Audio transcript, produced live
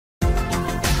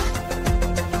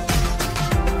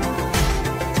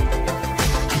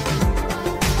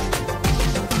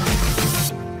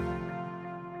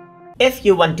if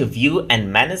you want to view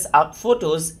and manage out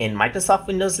photos in Microsoft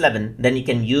Windows 11, then you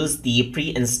can use the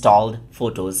pre-installed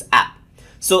Photos app.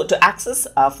 So to access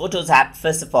Photos app,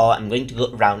 first of all, I'm going to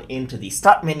go around into the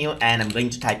Start menu and I'm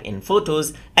going to type in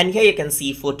Photos, and here you can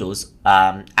see Photos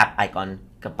app icon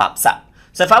pops up.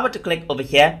 So if I were to click over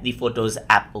here, the Photos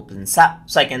app opens up.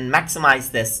 So I can maximize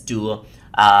this to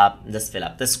just fill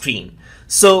up the screen.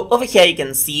 So over here you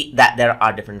can see that there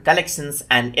are different collections,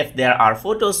 and if there are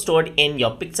photos stored in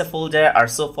your picture folder or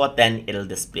so forth, then it'll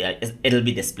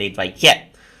be displayed right here.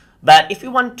 But if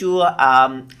you want to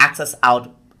access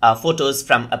out photos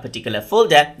from a particular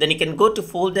folder, then you can go to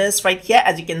folders right here.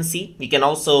 As you can see, you can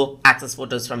also access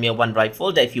photos from your OneDrive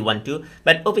folder if you want to,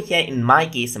 but over here in my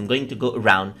case, I'm going to go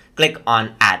around, click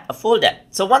on add a folder.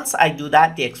 So once I do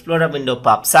that, the Explorer window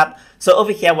pops up. So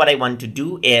over here, what I want to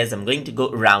do is I'm going to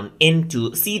go around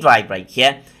into C drive right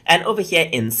here, and over here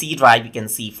in C drive, you can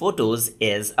see photos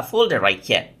is a folder right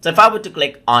here. So if I were to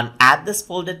click on add this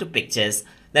folder to pictures,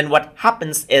 then what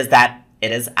happens is that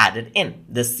it is added in.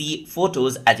 The C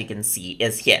photos, as you can see,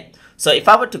 is here. So if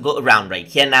I were to go around right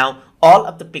here now, all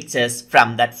of the pictures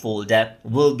from that folder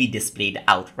will be displayed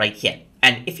out right here.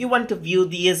 And if you want to view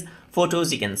these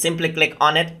photos, you can simply click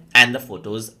on it and the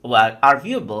photos are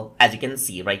viewable, as you can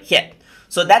see right here.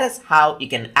 So that is how you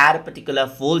can add a particular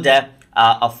folder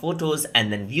of photos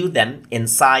and then view them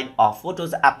inside of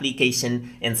Photos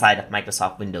application inside of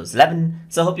Microsoft Windows 11.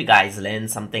 So I hope you guys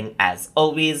learned something as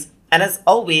always. And as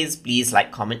always, please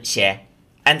like, comment, share,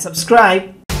 and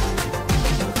subscribe.